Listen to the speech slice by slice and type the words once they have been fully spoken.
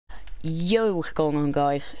Yo, what's going on,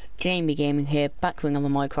 guys? Jamie Gaming here, back with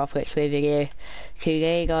another Minecraft Let's Play video.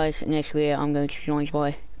 Today, guys, in this video, I'm going to challenge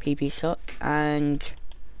my PP sock, and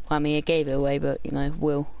well, I mean, I gave it away, but you know,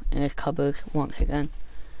 Will in his cupboard once again.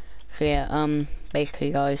 So yeah,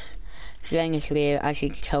 basically, guys, today in this video, as you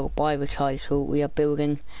can tell by the title, we are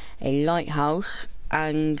building a lighthouse,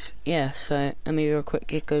 and yeah, so let me real quick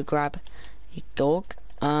just go grab a dog.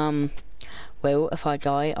 Will, if I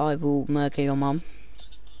die, I will murder your mum.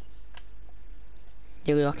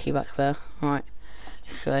 You're lucky that's there. Right,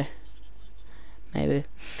 so maybe.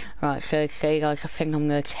 Right, so today, guys, I think I'm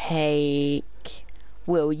gonna take.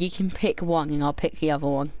 Will, you can pick one and I'll pick the other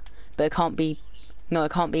one, but it can't be. No,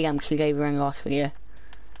 it can't be them because they were in last video.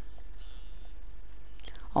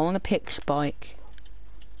 I want to pick Spike.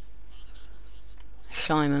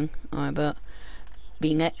 Simon, alright, but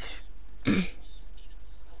be next.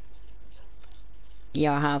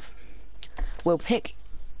 Yeah, I have. We'll pick.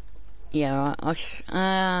 Yeah,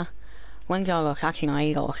 when did I lost? Actually, no,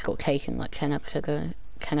 I got taken like 10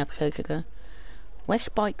 episodes ago. Where's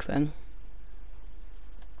Spike then?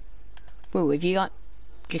 Well, have you like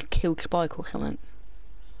just killed Spike or something?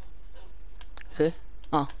 Is it?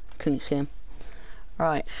 Oh, couldn't see him.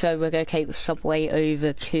 Right, so we're gonna take the subway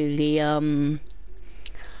over to the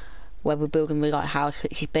where we're building the lighthouse,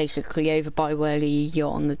 which is basically over by where the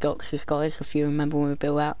yacht on the docks is, guys. If you remember when we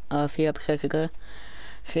built that a few episodes ago.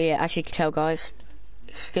 So yeah, as you can tell, guys,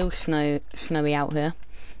 it's still snowy out here.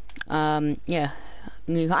 Yeah,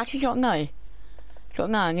 actually don't know. Yeah,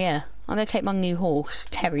 I'm gonna take my new horse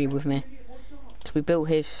Terry with me. So we built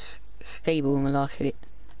his stable in the last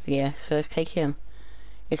video, so let's take him.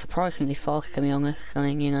 It's surprisingly fast, to be honest. I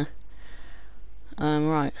mean, you know.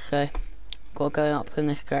 Right, so gotta go up in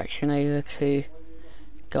this direction over to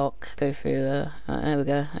docks. Go through the. There we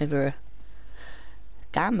go, over.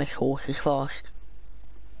 Damn, this horse is fast.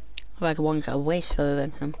 I've had ones that are way slower than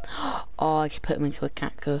him. Oh, I just put him into a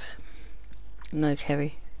cactus. No,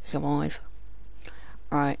 Terry, survive.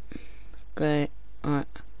 Alright, great. Alright.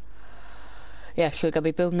 Yeah, so we're gonna be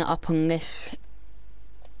building it up on this.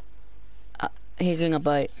 He's in a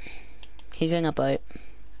boat. He's in a boat.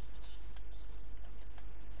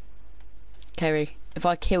 Terry, if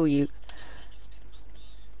I kill you.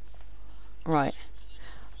 Right.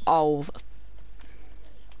 Oh.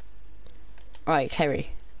 Right,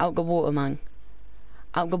 Terry. Out the water, man.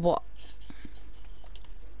 Out the water.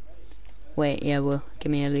 Wait, yeah, well,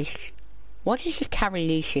 give me a leash. Why do you just carry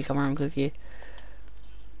leashes around with you?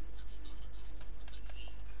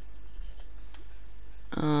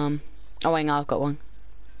 Oh wait, no, I've got one.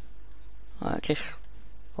 Just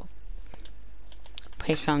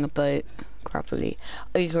place on the boat. Grab the leash.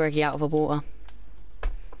 Oh, he's already out of the water.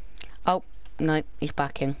 Oh, no, he's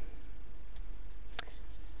back in.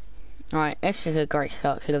 Alright, this is a great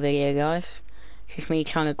start to the video, guys. It's just me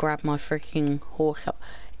trying to grab my freaking horse up.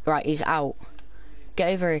 Right, he's out. Get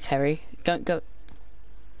over here, Terry. Don't go.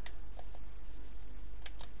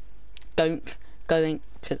 Don't go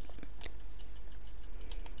into.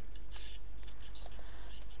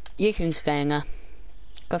 You can stay in there.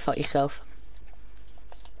 Go fuck yourself.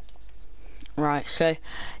 Right, so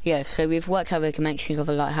yeah, so we've worked out the dimensions of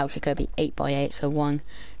a lighthouse. It's going to be 8 by 8. So 1,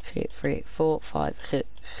 2, 3, 4, 5, 6,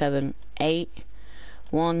 7, 8.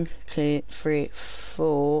 1, 2, 3,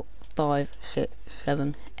 4, 5, 6,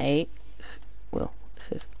 7, 8. Well,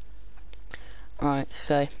 this is. Alright,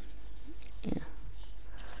 so yeah.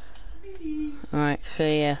 Alright, so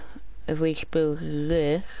yeah, if we build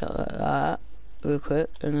this like that real quick,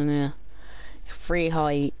 and then yeah, it's 3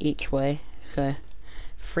 high each way, so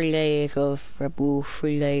 3 layers of rubble,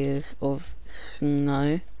 3 layers of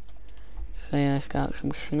snow. So yeah, let's get out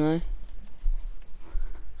some snow.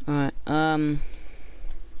 Alright, alright,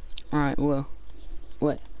 well,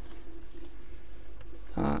 wait.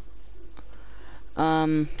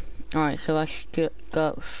 Alright, so I still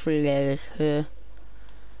got 3 layers here.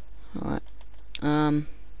 Alright, oh,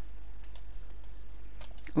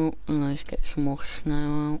 and let's get some more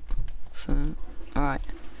snow out. So, alright.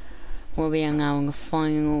 We are now on the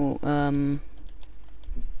final,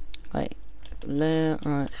 like, layer.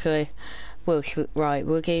 Alright, so, we'll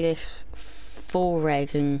do this 4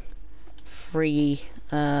 red and 3,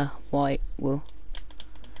 white, well,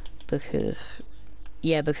 because,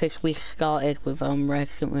 yeah, because we started with, red,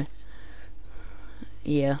 didn't we?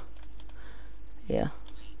 Yeah. Yeah.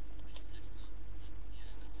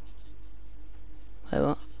 Wait,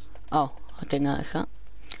 what? Oh, I didn't notice that.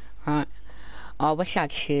 Right. I wish I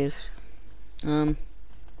had shoes. Right,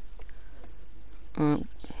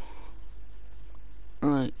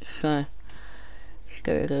 so let's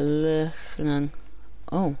go to this and then.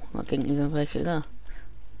 Oh, I didn't even place it there.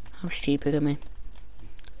 How stupid of me.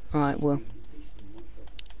 Right, well.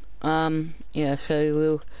 Yeah, so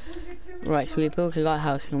we'll... Right, so we build a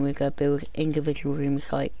lighthouse and we're gonna build individual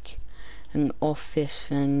rooms like an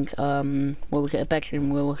office and, what was it, a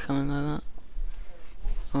bedroom wheel or something like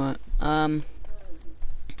that. Alright,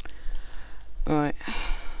 right.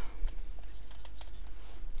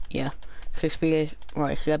 Yeah. So speed is...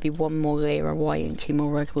 Right, so there'll be one more layer of white and 2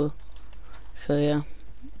 more red wool. So, yeah.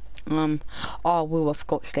 Oh, Will, I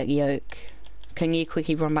forgot to get the oak. Can you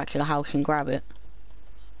quickly run back to the house and grab it?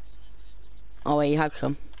 Oh, wait, you had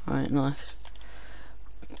some? Alright, nice.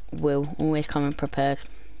 Will, always coming prepared.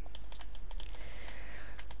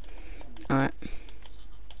 Alright.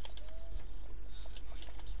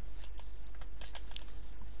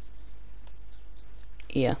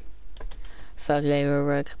 Yeah. Third layer of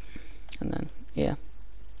red. And then, yeah.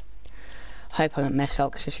 Hope I don't mess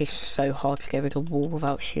up, because this is so hard to get rid of wool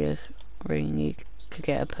without shears. I really need to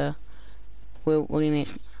get a pair. Will, what do you mean?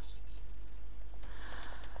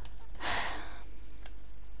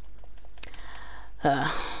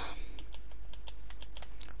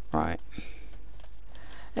 Right.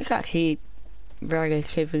 It's actually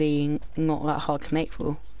relatively not that hard to make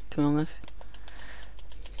wool, to be honest.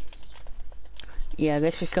 Yeah,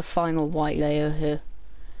 this is the final white layer here.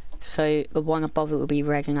 So the one above it will be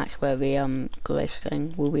red, and that's where the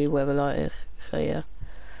glowstone will be, where the light is. So yeah.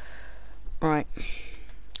 Right.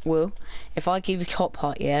 Will, if I do the top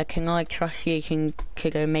part, yeah, can I trust you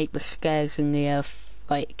to go make the stairs and the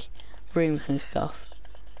like rooms and stuff?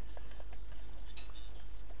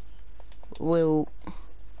 Will,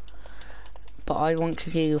 but I want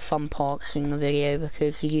to do the fun parts in the video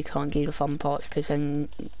because you can't do the fun parts, because then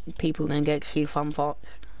people then get to see fun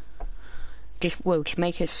parts. Just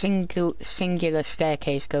make a singular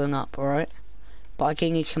staircase going up, alright? But I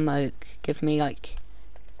do need some oak. Give me like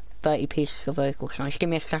 30 pieces of oak or something. Just give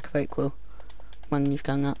me a stack of oak, Will, when you've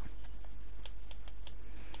done that.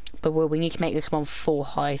 But Will, we need to make this one full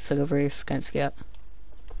high for the roof, don't forget.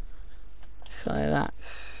 So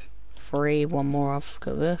that's 3, one more, I've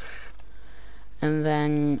got this. And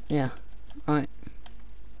then, yeah, right.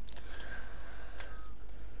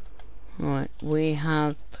 Right, we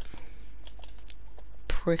have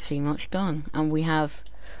pretty much done. And we have,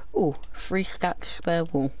 3 stacks spare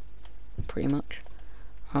wool, pretty much.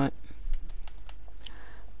 Right.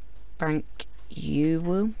 Thank you,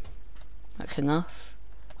 Will. That's enough.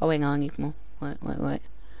 Oh wait, no, I need more. Wait.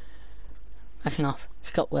 That's enough.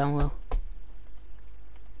 Stop there, Will.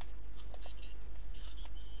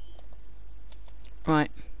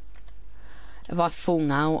 Right. If I fall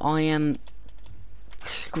now, I am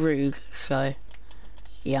screwed, so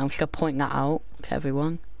yeah, I'm just gonna point that out to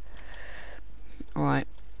everyone. Right.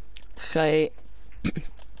 So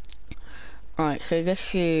right, so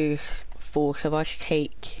this is 4, so if I should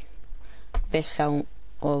take this out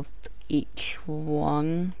of each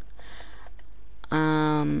one.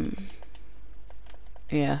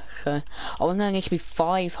 Yeah, so oh no, it needs to be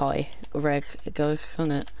 5 high red, it does,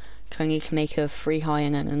 doesn't it? So I need to make a 3 high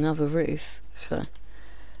and then another roof. So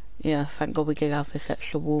yeah, thank God we did have this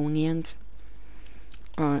extra wall in the end.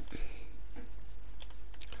 Right.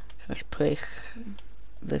 So let's place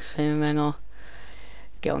this here and then I'll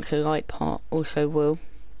get onto the light part. Also, Will,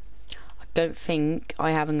 I don't think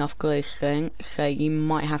I have enough glowstone, so you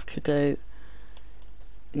might have to go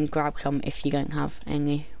and grab some if you don't have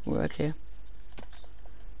any already.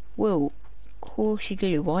 Will, of course you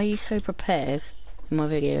do. Why are you so prepared in my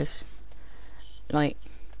videos? Like,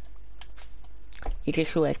 you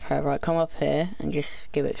just always prepare. Right, come up here and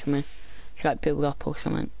just give it to me. It's like build up or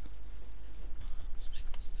something.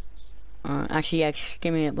 Actually, yeah, just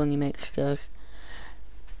give me it when you make the stairs.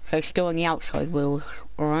 So still on the outside wheels,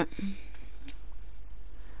 alright?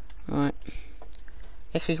 Right.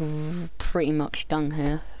 This is pretty much done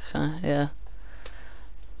here, so yeah.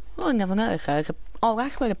 Oh, I never noticed that. Oh,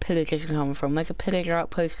 that's where the pillagers are coming from. There's a pillager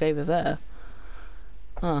outpost over there.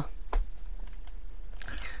 Oh.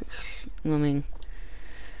 I mean,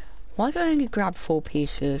 why do I only grab 4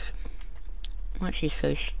 pieces? I'm actually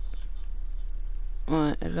so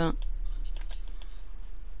Right, is that...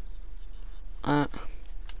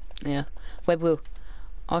 yeah. Wait, Will,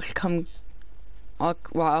 I'll just come...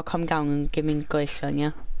 I'll come down and give me glowstone,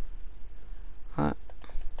 yeah? Alright.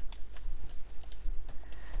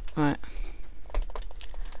 Alright.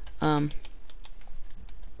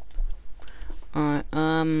 Alright,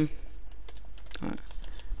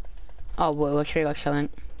 oh, well, I realised something.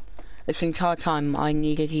 This entire time I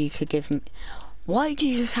needed you to give me... Why did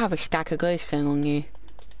you just have a stack of glowstone on you?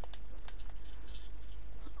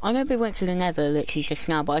 I know we went to the nether literally just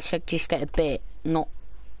now, but I said just get a bit, not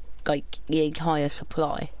like the entire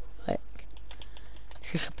supply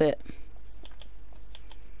It's just a bit.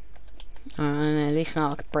 And at least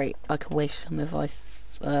now I could waste some if I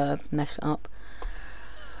mess it up.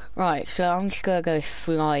 Right, so I'm just gonna go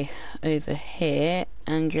fly over here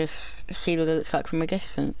and just see what it looks like from a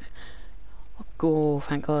distance. Oh,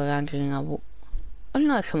 thank God I landed in that wall. I don't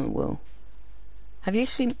know if someone will. Have you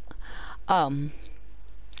seen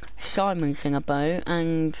Simon's in a boat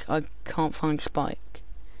and I can't find Spike.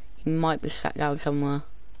 He might be sat down somewhere.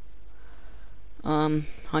 I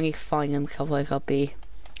need to find him because otherwise I'll be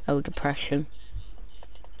a depression.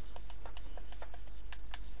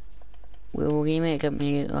 Will we make it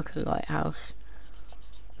look like a lighthouse?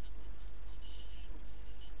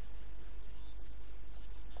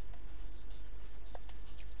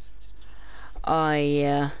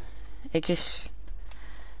 Yeah. It just...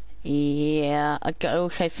 Yeah, I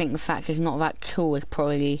also think the fact it's not that tall has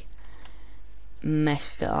probably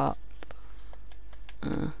messed it up.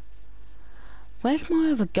 Where's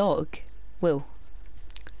my other dog? Will.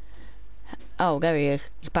 Oh, there he is.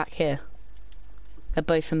 He's back here. They're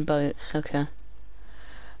both in boats, okay.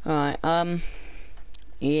 Alright,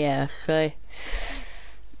 yeah, so...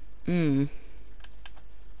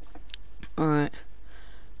 Alright.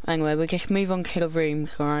 Anyway, we'll just move on to the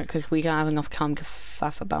rooms, alright, because we don't have enough time to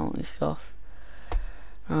faff about and stuff.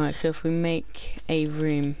 Alright, so if we make a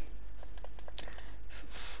room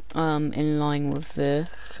in line with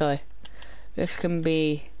this, so this can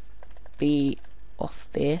be off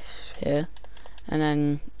this here, and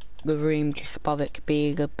then the room just above it could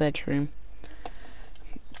be the bedroom.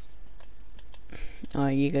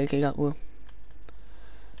 Alright, you go do that, Will.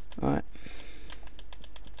 Alright.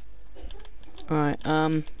 Alright,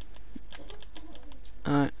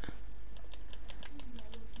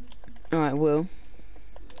 Alright, Will.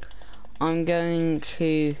 I'm going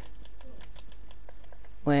to...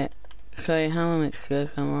 Wait. So, how much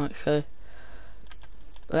goes alright, so...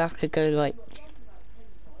 We have to go like...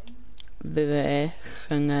 this,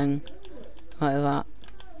 and then... like that.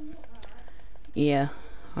 Yeah.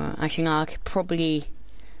 Alright, actually no, I could probably...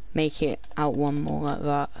 make it out one more like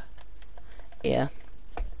that. Yeah.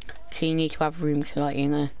 So you need to have room to, like, you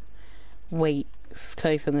know... wait to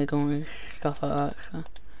open the door and stuff like that, so...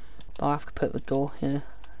 But I have to put the door here,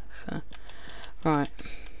 so... Right.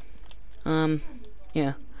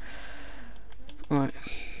 Yeah. Right.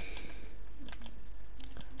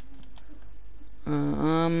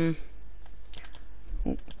 Oh,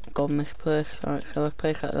 God, misplaced. Alright, so I'll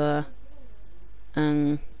place that there.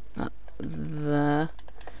 And that there.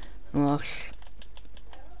 And I'll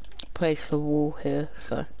place the wall here,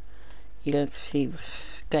 so you don't see the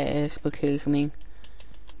stairs, because, I mean,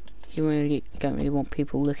 you really don't really want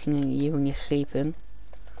people looking at you when you're sleeping.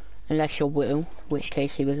 Unless you're Will, in which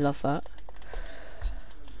case he would love that.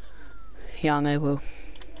 Yeah, I know Will.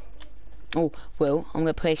 Oh, Will, I'm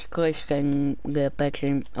gonna place glowstone in the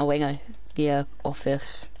bedroom. Oh wait, no. The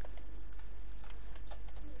office.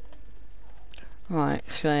 Right,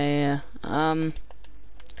 so yeah.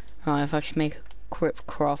 Right, if I should make a quick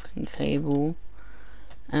crafting table.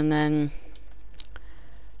 And then...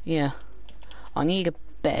 yeah. I need a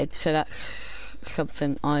bed, so that's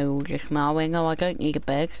something I will just... Oh wait, no, I don't need a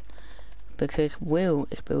bed. Because Will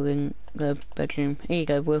is building the bedroom. Here you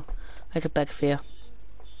go, Will. There's a bed for you.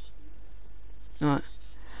 Alright.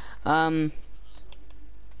 Yeah.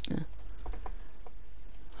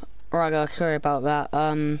 Right guys, sorry about that.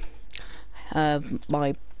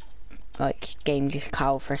 My game just cut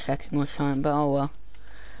out for a second or something, but oh well.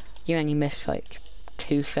 You only missed like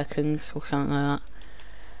 2 seconds or something like that.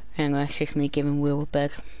 Anyway, it's just me giving Will a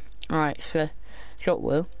bed. Alright, so short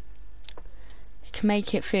Will. To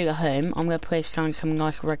make it feel at home, I'm gonna place down some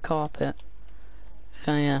nice red carpet.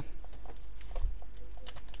 So yeah.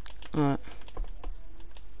 Alright.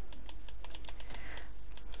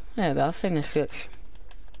 There we go, I think this looks...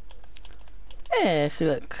 yeah, this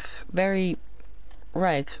looks very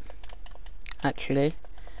red, actually.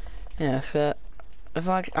 Yeah, so... if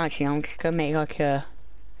I... actually, I'm just gonna make like a...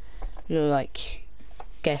 little like...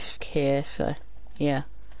 desk here, so... yeah.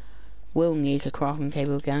 Will need a crafting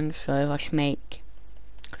table again, so I should make...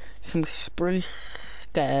 some spruce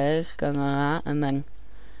stairs going like that, and then...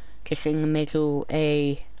 just in the middle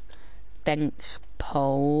a... fence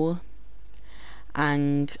pole.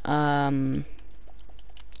 And a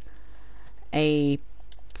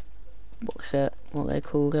what's it? What they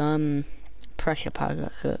called? Pressure pads.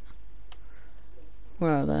 That's it.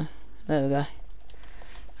 Where are they? There we go.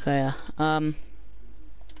 So yeah. Oh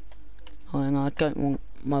no, I don't want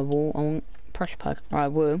my wall. I want pressure pads. Right,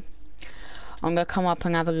 Will. I'm gonna come up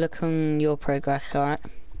and have a look on your progress. Alright.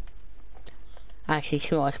 Actually,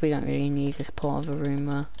 to us, we don't really need this part of the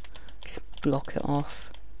room. Just block it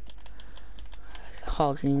off.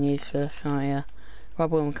 Hardly useless. Oh yeah.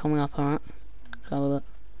 Rubber one coming up, alright. Let's have a look.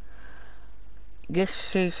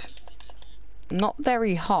 This is not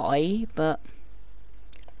very high, but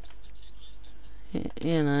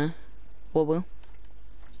you know, wobble.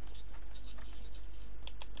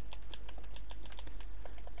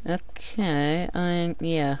 Okay, and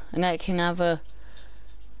yeah, and I can have a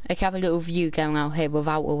little view going out here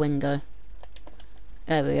without a window.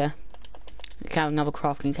 There we go. We can have another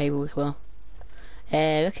crafting table as well.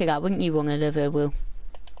 Look at that, wouldn't you want to live here, Will?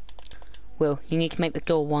 Will, you need to make the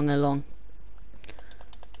door one along.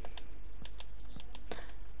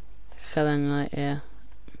 So then, like, yeah.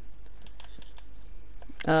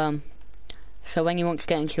 So when you want to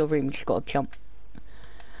get into your room, you just gotta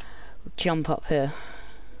jump up here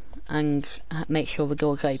and make sure the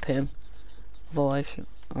door's open. Otherwise,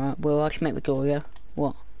 alright, well, I'll just make the door, yeah?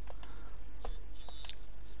 What?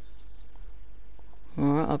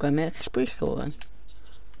 Alright, I'll go make a spruce door then.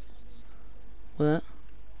 What?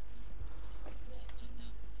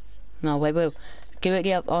 No, wait, Will.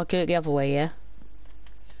 I'll do it the other way, yeah?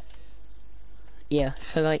 Yeah,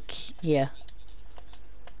 so like, yeah.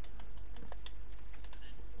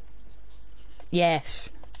 Yes.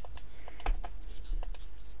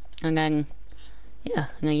 And then, yeah,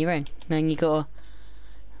 and then you're in. Then you gotta,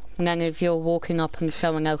 and then if you're walking up and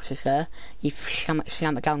someone else is there, you slam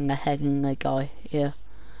it down on the head and they die, yeah.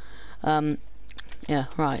 Yeah,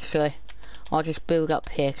 right, so I'll just build up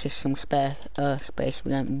here to some spare space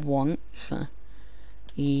we don't want, so,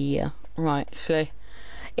 yeah. Right, so,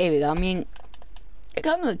 here we go. I mean, it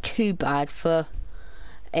don't look too bad for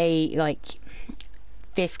a, like,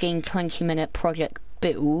 15-20 minute project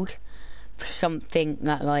build for something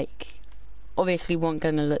that, like, obviously wasn't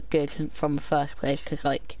gonna look good from the first place, because,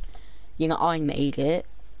 like, you know, I made it,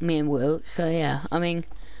 me and Will, so yeah, I mean,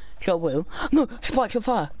 sure, Will. No, Spike's on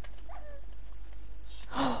fire!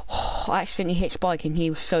 I accidentally hit Spike and he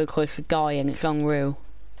was so close to dying, it's unreal.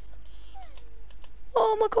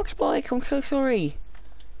 Oh my god, Spike, I'm so sorry.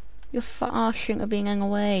 Your fat ass shouldn't have been in the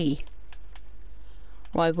way.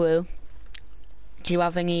 Right, Will. Do you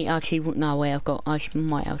have any, actually, no, wait, I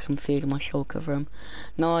might have some food in my shulker room.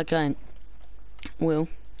 No, I don't. Will.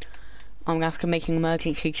 I'm gonna have to make an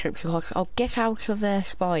emergency trip to the hospital. Oh, get out of there,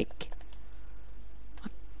 Spike.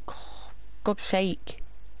 God's sake.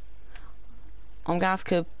 I'm gonna have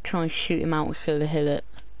to try and shoot him out with Solar Hillet.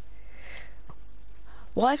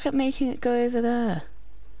 Why is it making it go over there?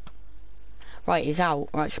 Right, he's out.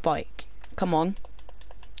 Right, Spike. Come on.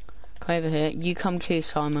 Come over here. You come too,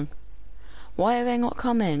 Simon. Why are they not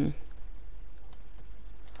coming?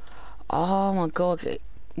 Oh my god.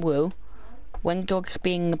 Will, when dogs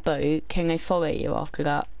being in the boat, can they follow you after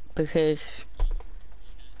that? Because...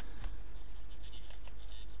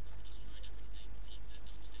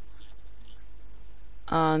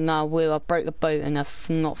 no, Will, I broke the boat and they're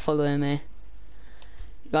not following me.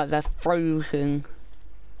 Like, they're frozen.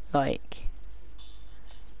 Like...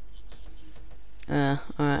 alright,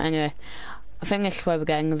 anyway. I think this is where we're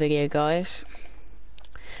getting the video, guys.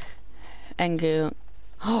 And,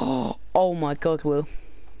 oh my god, Will.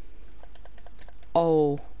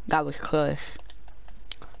 Oh, that was close.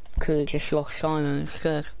 Could have just lost Simon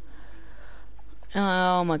instead.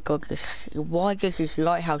 Oh my god, why does this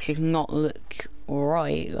lighthouse just not look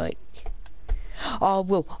right? Like, oh,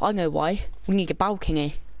 Will, I know why. We need a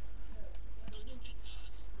balcony.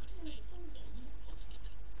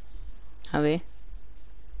 Have we?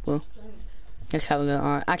 Well, let's have a look.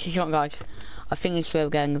 Alright, actually, shot, guys. I think this is where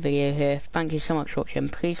we're getting the video here. Thank you so much for watching.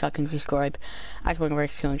 Please like and subscribe. As well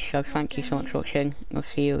as 200 subs. Thank you so much for watching. I'll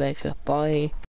see you later. Bye.